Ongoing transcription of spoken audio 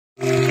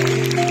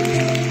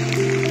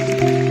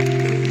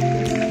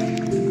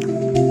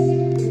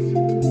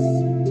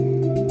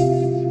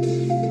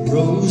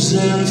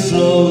ebbs and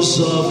flows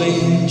of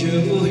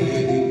angel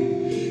hair,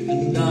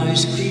 and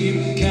ice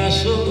cream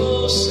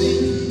castles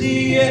in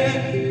the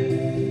air,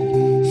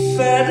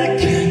 feather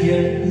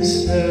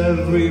canyons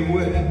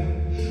everywhere.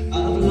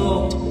 I've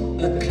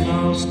looked at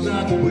clouds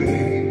that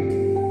way,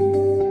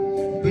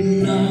 but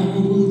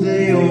now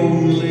they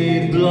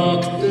only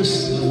block the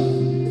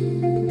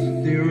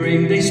sun. They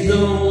rain, they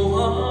snow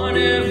on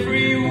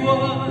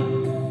everyone.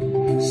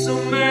 So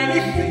many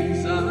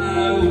things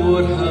I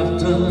would have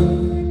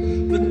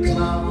done, but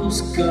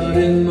clouds got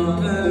in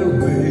my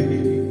way.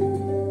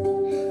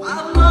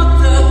 I've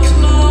looked at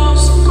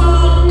clouds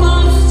from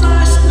both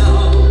sides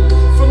now,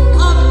 from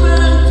up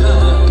and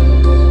down,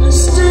 and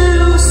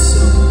still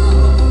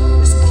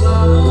somehow it's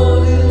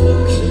cloud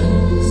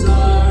illusions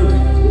I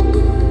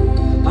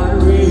recall. I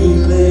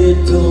really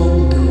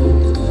don't know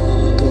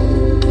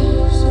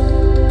clouds.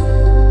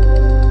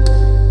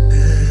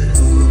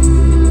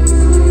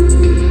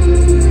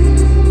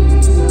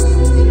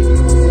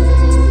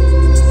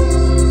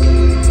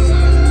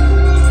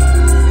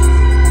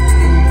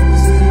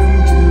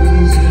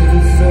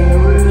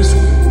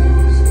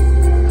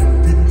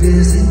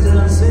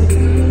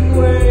 Dancing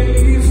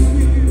wave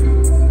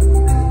view,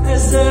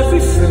 as every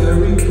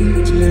fairy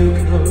tale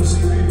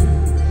comes.